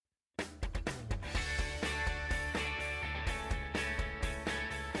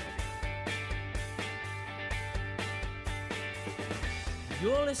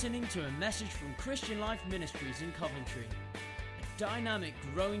You're listening to a message from Christian Life Ministries in Coventry, a dynamic,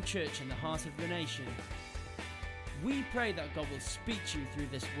 growing church in the heart of the nation. We pray that God will speak to you through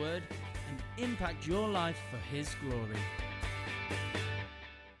this word and impact your life for His glory.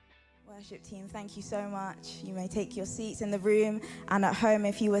 Worship team, thank you so much. You may take your seats in the room and at home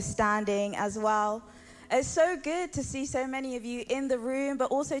if you were standing as well. It's so good to see so many of you in the room,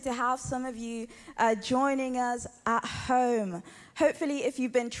 but also to have some of you joining us at home. Hopefully, if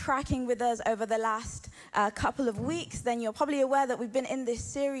you've been tracking with us over the last couple of weeks, then you're probably aware that we've been in this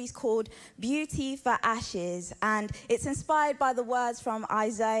series called Beauty for Ashes, and it's inspired by the words from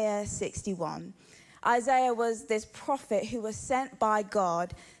Isaiah 61. Isaiah was this prophet who was sent by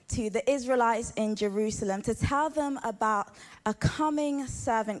God to the Israelites in Jerusalem to tell them about a coming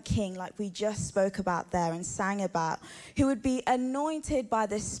servant king, like we just spoke about there and sang about, who would be anointed by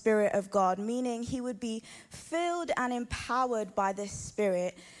the Spirit of God, meaning he would be filled and empowered by the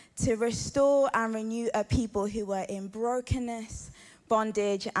Spirit to restore and renew a people who were in brokenness,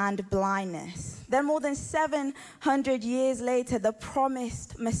 bondage, and blindness. Then more than 700 years later, the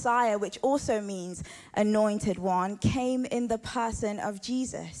promised Messiah, which also means anointed one, came in the person of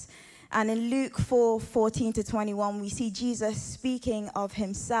Jesus. And in Luke 4:14-21, we see Jesus speaking of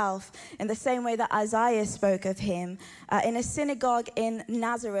himself in the same way that Isaiah spoke of him in a synagogue in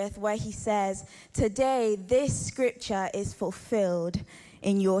Nazareth, where he says, "Today this scripture is fulfilled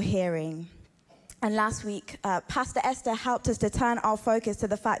in your hearing." And last week, Pastor Esther helped us to turn our focus to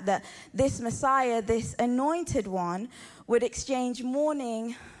the fact that this Messiah, this anointed one, would exchange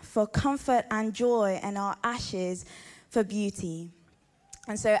mourning for comfort and joy and our ashes for beauty.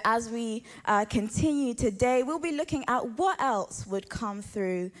 And so as we continue today, we'll be looking at what else would come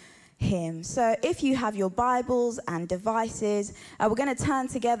through him. So if you have your Bibles and devices, we're going to turn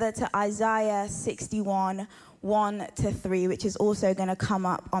together to Isaiah 61, 1-3, which is also going to come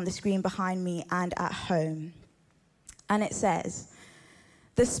up on the screen behind me and at home. And it says,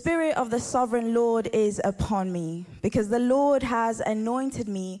 "The Spirit of the Sovereign Lord is upon me, because the Lord has anointed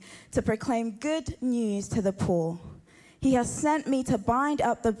me to proclaim good news to the poor. He has sent me to bind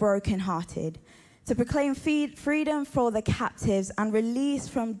up the brokenhearted, to proclaim freedom for the captives and release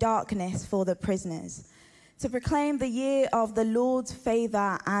from darkness for the prisoners, to proclaim the year of the Lord's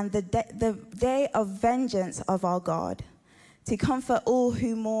favor and the day of vengeance of our God, to comfort all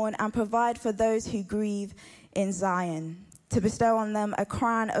who mourn and provide for those who grieve in Zion, to bestow on them a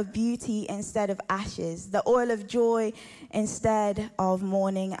crown of beauty instead of ashes, the oil of joy instead of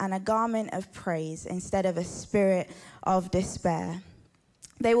mourning, and a garment of praise instead of a spirit of despair.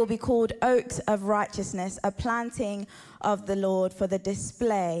 They will be called oaks of righteousness, a planting of the Lord for the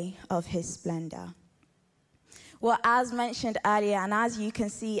display of his splendor." Well, as mentioned earlier, and as you can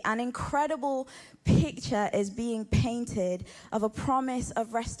see, an incredible picture is being painted of a promise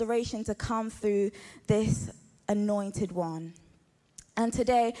of restoration to come through this anointed one. And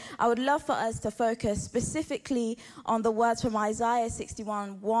today, I would love for us to focus specifically on the words from Isaiah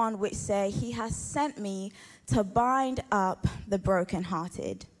 61:1, which say, "He has sent me to bind up the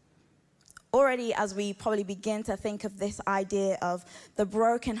brokenhearted." Already, as we probably begin to think of this idea of the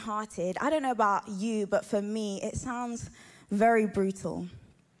brokenhearted, I don't know about you, but for me, it sounds very brutal.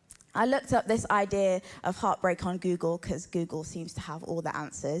 I looked up this idea of heartbreak on Google, because Google seems to have all the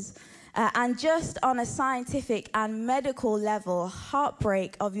answers. And just on a scientific and medical level,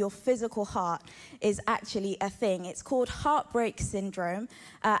 heartbreak of your physical heart is actually a thing. It's called heartbreak syndrome,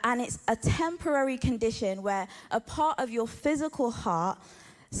 and it's a temporary condition where a part of your physical heart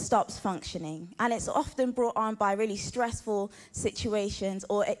stops functioning. And it's often brought on by really stressful situations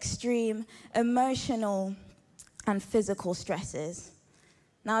or extreme emotional and physical stresses.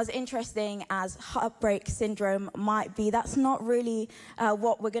 Now, as interesting as heartbreak syndrome might be, that's not really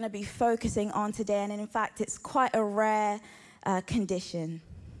what we're going to be focusing on today. And in fact, it's quite a rare condition.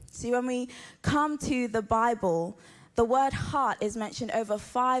 See, when we come to the Bible, the word heart is mentioned over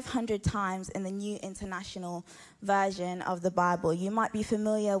 500 times in the New International Version of the Bible. You might be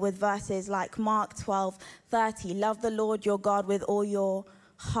familiar with verses like Mark 12:30, "Love the Lord your God with all your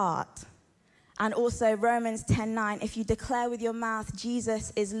heart." And also Romans 10:9, "If you declare with your mouth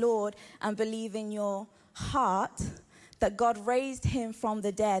Jesus is Lord and believe in your heart that God raised him from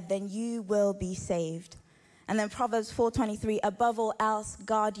the dead, then you will be saved." And then Proverbs 4:23, "Above all else,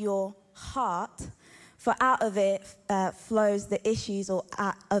 guard your heart, for out of it flows the issues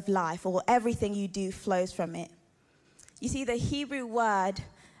of life," or everything you do flows from it. You see, the Hebrew word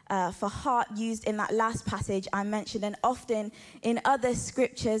for heart used in that last passage I mentioned, and often in other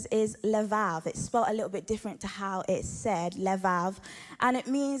scriptures, is levav. It's spelled a little bit different to how it's said, levav. And it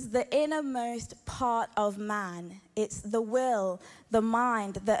means the innermost part of man. It's the will, the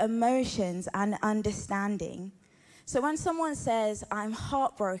mind, the emotions, and understanding. So when someone says, I'm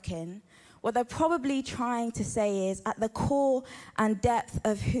heartbroken, what they're probably trying to say is, at the core and depth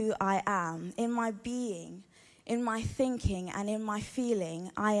of who I am, in my being, in my thinking, and in my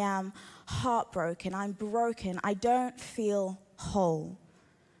feeling, I am heartbroken. I'm broken. I don't feel whole.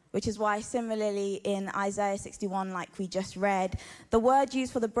 Which is why, similarly, in Isaiah 61, like we just read, the word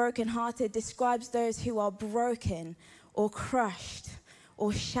used for the brokenhearted describes those who are broken or crushed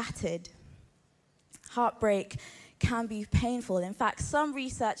or shattered. Heartbreak can be painful. In fact, some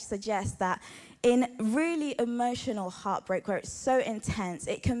research suggests that in really emotional heartbreak, where it's so intense,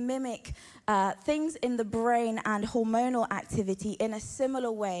 it can mimic things in the brain and hormonal activity in a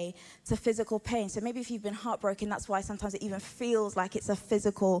similar way to physical pain. So maybe if you've been heartbroken, that's why sometimes it even feels like it's a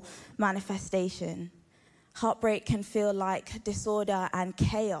physical manifestation. Heartbreak can feel like disorder and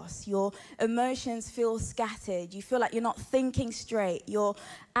chaos. Your emotions feel scattered. You feel like you're not thinking straight. Your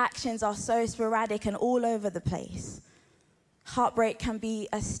actions are so sporadic and all over the place. Heartbreak can be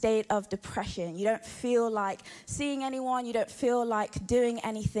a state of depression. You don't feel like seeing anyone. You don't feel like doing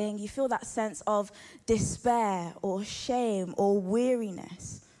anything. You feel that sense of despair or shame or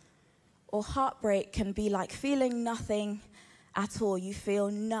weariness. Or heartbreak can be like feeling nothing at all. You feel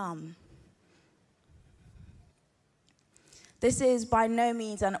numb. This is by no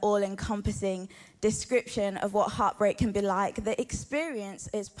means an all-encompassing description of what heartbreak can be like. The experience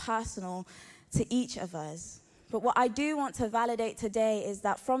is personal to each of us. But what I do want to validate today is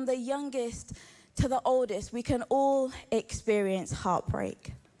that from the youngest to the oldest, we can all experience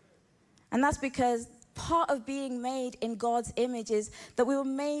heartbreak. And that's because part of being made in God's image is that we were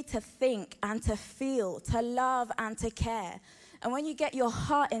made to think and to feel, to love and to care. And when you get your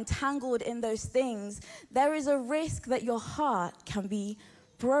heart entangled in those things, there is a risk that your heart can be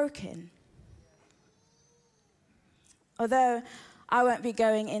broken. Although I won't be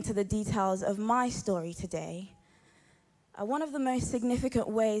going into the details of my story today, one of the most significant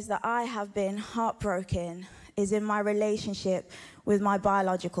ways that I have been heartbroken is in my relationship with my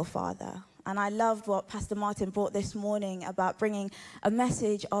biological father. And I loved what Pastor Martin brought this morning about bringing a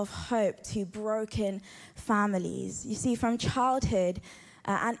message of hope to broken families. You see, from childhood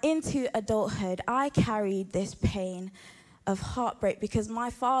and into adulthood, I carried this pain of heartbreak because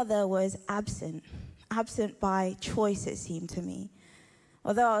my father was absent by choice, it seemed to me.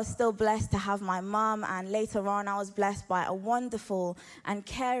 Although I was still blessed to have my mum, and later on I was blessed by a wonderful and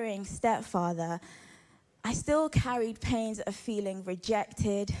caring stepfather, I still carried pains of feeling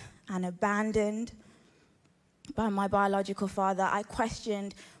rejected and abandoned by my biological father. I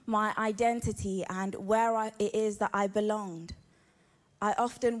questioned my identity and where it is that I belonged. I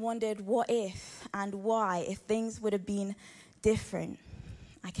often wondered what if and why, if things would have been different.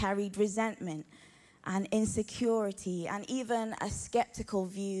 I carried resentment and insecurity and even a skeptical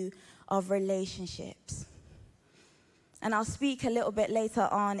view of relationships. And I'll speak a little bit later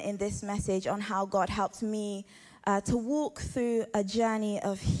on in this message on how God helped me to walk through a journey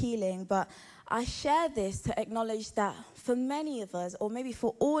of healing. But I share this to acknowledge that for many of us, or maybe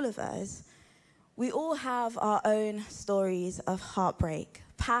for all of us, we all have our own stories of heartbreak,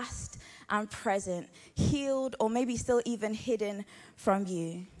 past and present, healed or maybe still even hidden from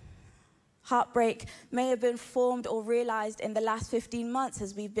you. Heartbreak may have been formed or realized in the last 15 months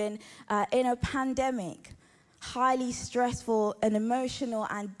as we've been in a pandemic. Highly stressful and emotional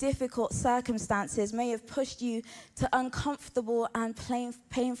and difficult circumstances may have pushed you to uncomfortable and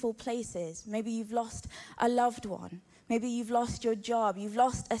painful places. Maybe you've lost a loved one. Maybe you've lost your job. You've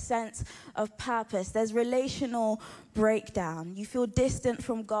lost a sense of purpose. There's relational breakdown. You feel distant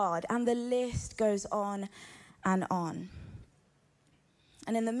from God, and the list goes on and on.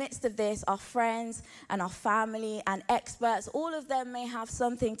 And in the midst of this, our friends and our family and experts, all of them may have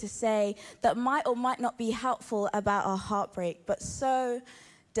something to say that might or might not be helpful about our heartbreak, but so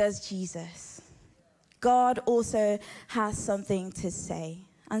does Jesus. God also has something to say.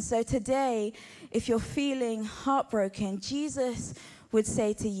 And so today, if you're feeling heartbroken, Jesus would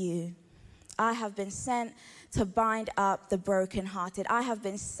say to you, I have been sent to bind up the brokenhearted. I have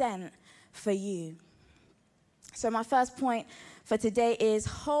been sent for you. So my first point for today is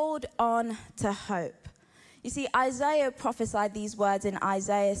hold on to hope. You see, Isaiah prophesied these words in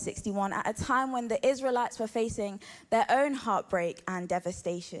Isaiah 61 at a time when the Israelites were facing their own heartbreak and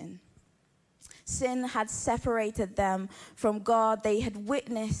devastation. Sin had separated them from God. They had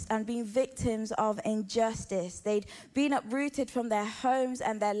witnessed and been victims of injustice. They'd been uprooted from their homes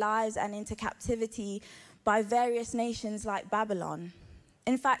and their lives and into captivity by various nations like Babylon.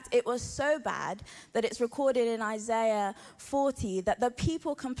 In fact, it was so bad that it's recorded in Isaiah 40 that the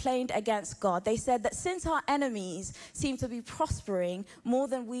people complained against God. They said that since our enemies seem to be prospering more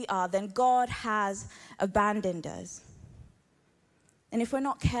than we are, then God has abandoned us. And if we're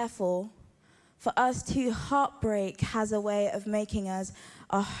not careful, for us too, heartbreak has a way of making us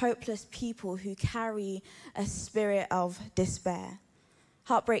a hopeless people who carry a spirit of despair.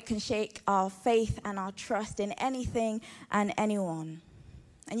 Heartbreak can shake our faith and our trust in anything and anyone.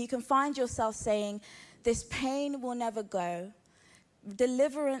 And you can find yourself saying, this pain will never go,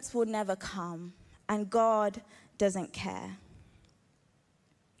 deliverance will never come, and God doesn't care.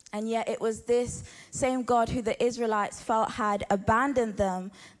 And yet it was this same God who the Israelites felt had abandoned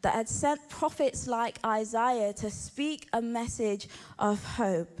them that had sent prophets like Isaiah to speak a message of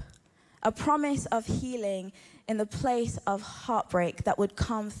hope, a promise of healing in the place of heartbreak that would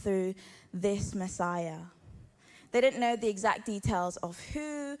come through this Messiah. They didn't know the exact details of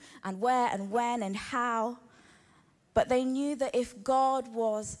who and where and when and how, but they knew that if God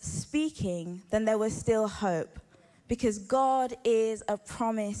was speaking, then there was still hope, because God is a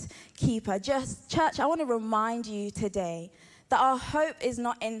promise keeper. Church, I want to remind you today that our hope is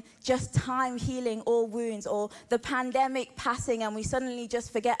not in just time healing all wounds or the pandemic passing and we suddenly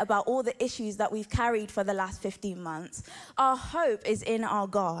just forget about all the issues that we've carried for the last 15 months. Our hope is in our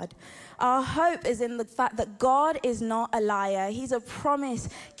God. Our hope is in the fact that God is not a liar. He's a promise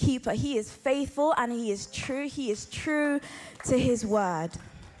keeper. He is faithful and he is true. He is true to his word.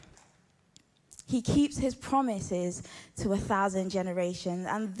 He keeps his promises to 1,000 generations,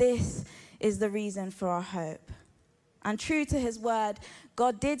 and this is the reason for our hope. And true to his word,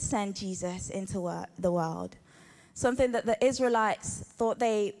 God did send Jesus into the world. Something that the Israelites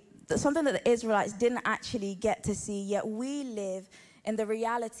didn't actually get to see, yet we live in the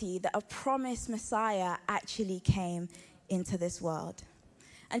reality that a promised Messiah actually came into this world.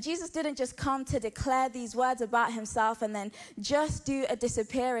 And Jesus didn't just come to declare these words about himself and then just do a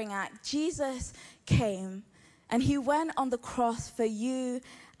disappearing act. Jesus came and he went on the cross for you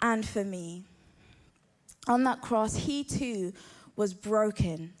and for me. On that cross, he too was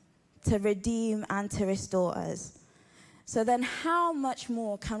broken to redeem and to restore us. So then how much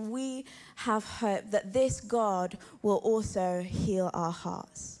more can we have hope that this God will also heal our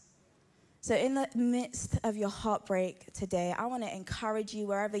hearts? So in the midst of your heartbreak today, I want to encourage you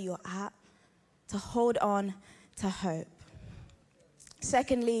wherever you're at to hold on to hope.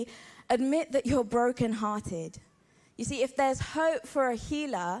 Secondly, admit that you're brokenhearted. You see, if there's hope for a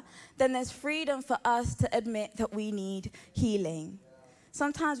healer, then there's freedom for us to admit that we need healing.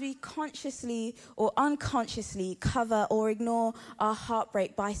 Sometimes we consciously or unconsciously cover or ignore our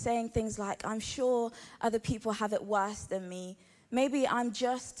heartbreak by saying things like, I'm sure other people have it worse than me. Maybe I'm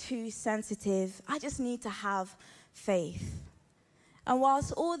just too sensitive. I just need to have faith. And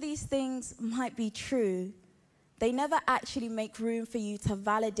whilst all these things might be true, they never actually make room for you to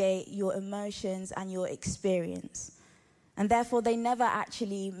validate your emotions and your experience. And therefore, they never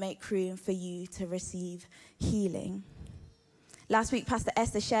actually make room for you to receive healing. Last week, Pastor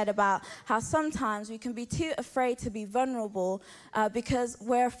Esther shared about how sometimes we can be too afraid to be vulnerable because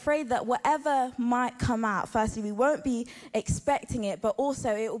we're afraid that whatever might come out, firstly, we won't be expecting it, but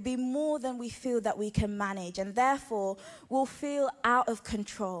also it will be more than we feel that we can manage, and therefore we'll feel out of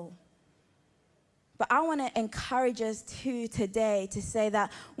control. But I want to encourage us today to say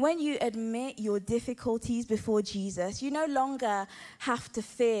that when you admit your difficulties before Jesus, you no longer have to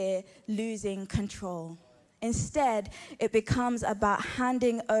fear losing control. Instead, it becomes about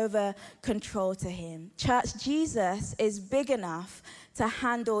handing over control to him. Church, Jesus is big enough to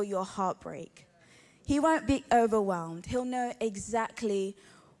handle your heartbreak. He won't be overwhelmed. He'll know exactly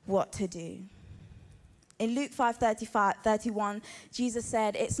what to do. In Luke 5:31, Jesus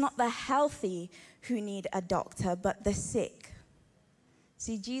said, it's not the healthy who need a doctor, but the sick.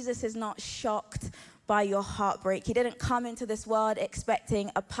 See, Jesus is not shocked by your heartbreak. He didn't come into this world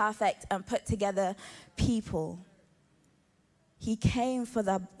expecting a perfect and put together people. He came for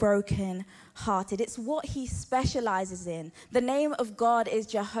the broken-hearted. It's what he specializes in. The name of God is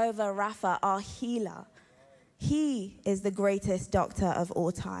Jehovah Rapha, our healer. He is the greatest doctor of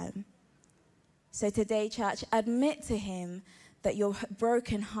all time. So today, church, admit to him that you're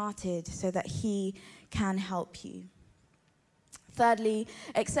broken-hearted so that he can help you. Thirdly,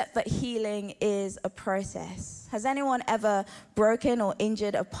 accept that healing is a process. Has anyone ever broken or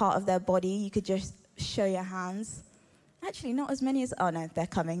injured a part of their body? You could just show your hands. actually not as many as, oh no, they're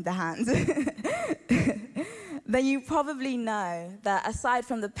coming, the hands. Then you probably know that aside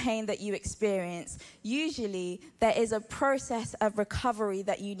from the pain that you experience, usually there is a process of recovery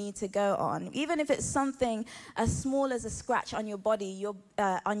that you need to go on. Even if it's something as small as a scratch on your body, your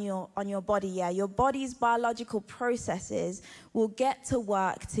body's biological processes will get to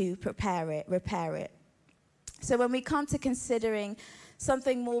work to repair it. So when we come to considering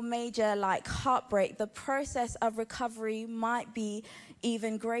something more major like heartbreak, the process of recovery might be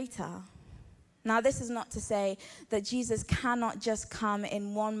even greater. Now, this is not to say that Jesus cannot just come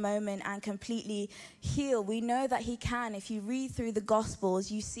in one moment and completely heal. We know that he can. If you read through the Gospels,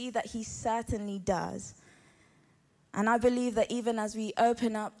 you see that he certainly does. And I believe that even as we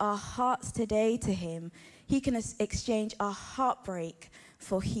open up our hearts today to him, he can exchange our heartbreak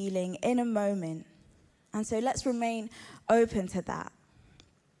for healing in a moment. And so let's remain open to that.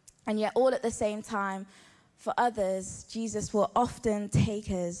 And yet all at the same time, for others, Jesus will often take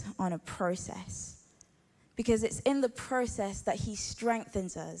us on a process, because it's in the process that he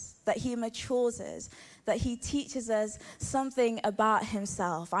strengthens us, that he matures us, that he teaches us something about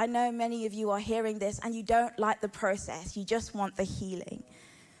himself. I know many of you are hearing this and you don't like the process. You just want the healing.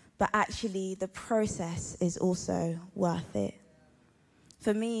 But actually, the process is also worth it.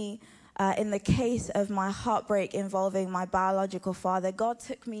 For me, in the case of my heartbreak involving my biological father, God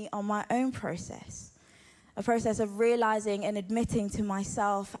took me on my own process. A process of realizing and admitting to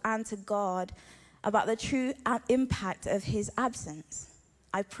myself and to God about the true impact of his absence.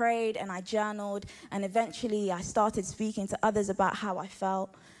 I prayed and I journaled, and eventually I started speaking to others about how I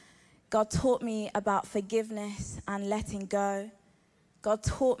felt. God taught me about forgiveness and letting go. God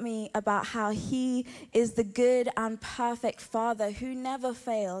taught me about how he is the good and perfect Father who never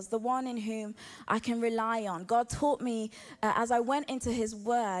fails, the one in whom I can rely on. God taught me, as I went into his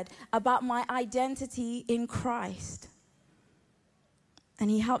word, about my identity in Christ. And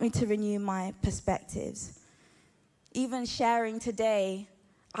he helped me to renew my perspectives. Even sharing today,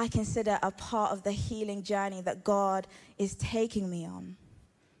 I consider a part of the healing journey that God is taking me on.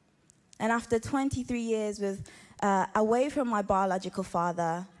 And after 23 years away from my biological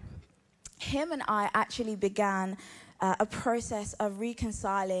father, him and I actually began a process of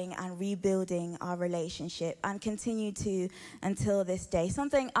reconciling and rebuilding our relationship, and continue to until this day.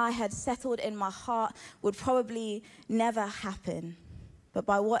 Something I had settled in my heart would probably never happen. But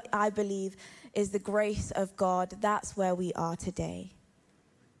by what I believe is the grace of God, that's where we are today.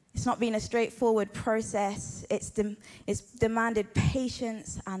 It's not been a straightforward process. It's demanded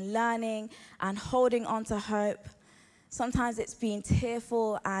patience and learning and holding on to hope. Sometimes it's been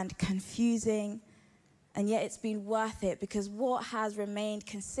tearful and confusing, and yet it's been worth it, because what has remained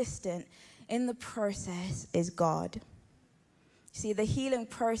consistent in the process is God. See, the healing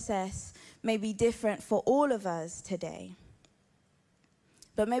process may be different for all of us today,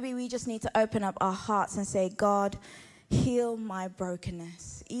 but maybe we just need to open up our hearts and say, God, heal my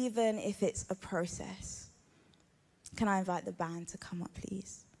brokenness, even if it's a process. Can I invite the band to come up,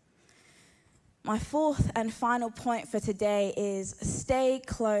 please? My fourth and final point for today is stay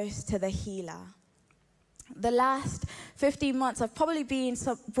close to the healer. The last 15 months have probably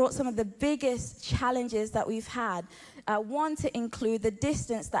brought some of the biggest challenges that we've had. One to include the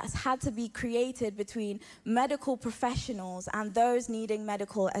distance that's had to be created between medical professionals and those needing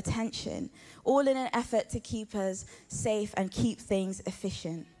medical attention, all in an effort to keep us safe and keep things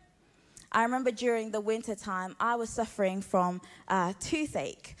efficient. I remember during the winter time, I was suffering from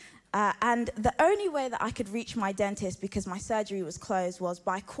toothache. And the only way that I could reach my dentist, because my surgery was closed, was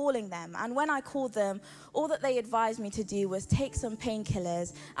by calling them. And when I called them, all that they advised me to do was take some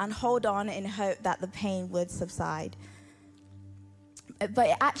painkillers and hold on in hope that the pain would subside. But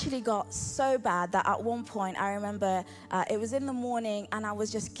it actually got so bad that at one point, I remember it was in the morning and I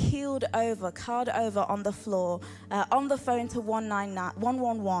was just curled over on the floor, on the phone to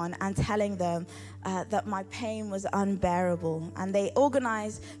 111 and telling them that my pain was unbearable. And they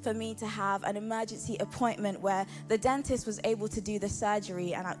organized for me to have an emergency appointment where the dentist was able to do the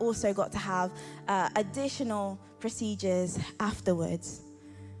surgery, and I also got to have additional procedures afterwards.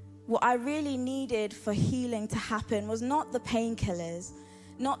 What I really needed for healing to happen was not the painkillers,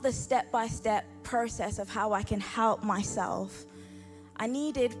 not the step-by-step process of how I can help myself. I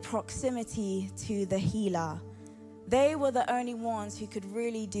needed proximity to the healer. They were the only ones who could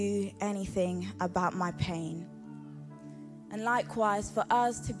really do anything about my pain. And likewise, for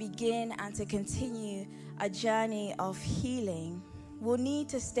us to begin and to continue a journey of healing, we'll need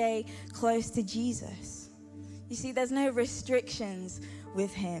to stay close to Jesus. You see, there's no restrictions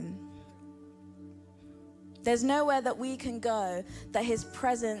with him. There's nowhere that we can go that his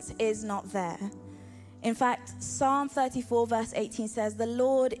presence is not there. In fact, Psalm 34 verse 18 says, "The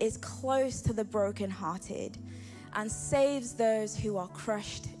Lord is close to the brokenhearted and saves those who are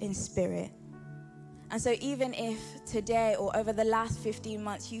crushed in spirit." And so even if today or over the last 15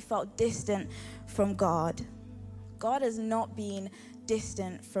 months you felt distant from God, God has not been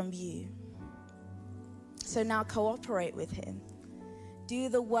distant from you. So now cooperate with him. Do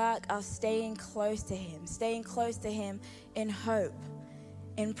the work of staying close to him in hope,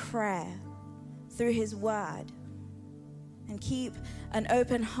 in prayer, through his word. And keep an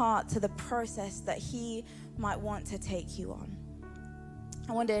open heart to the process that he might want to take you on.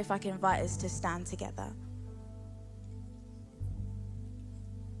 I wonder if I can invite us to stand together.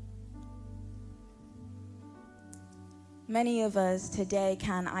 Many of us today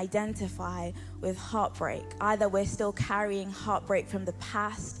can identify with heartbreak. Either we're still carrying heartbreak from the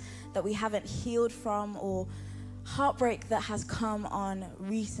past that we haven't healed from, or heartbreak that has come on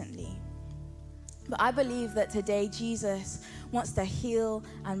recently. But I believe that today Jesus wants to heal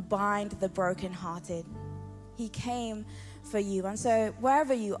and bind the brokenhearted. He came for you. And so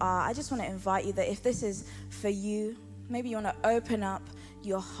wherever you are, I just want to invite you that if this is for you, maybe you want to open up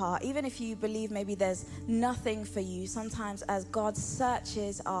your heart. Even if you believe maybe there's nothing for you, sometimes as God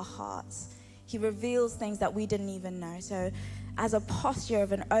searches our hearts, he reveals things that we didn't even know. So as a posture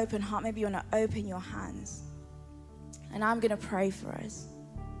of an open heart, maybe you want to open your hands. And I'm going to pray for us.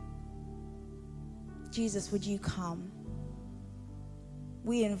 Jesus, would you come?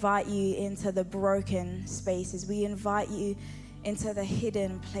 We invite you into the broken spaces. We invite you into the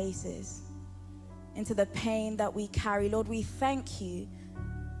hidden places, into the pain that we carry. Lord, we thank you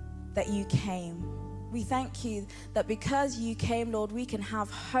that you came. We thank you that because you came, Lord, we can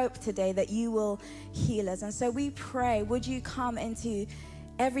have hope today that you will heal us. And so we pray, would you come into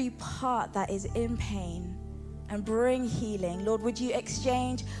every part that is in pain and bring healing. Lord, would you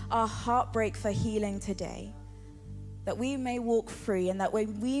exchange our heartbreak for healing today, that we may walk free and that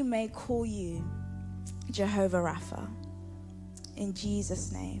we may call you Jehovah Rapha. In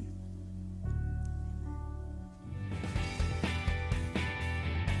Jesus' name.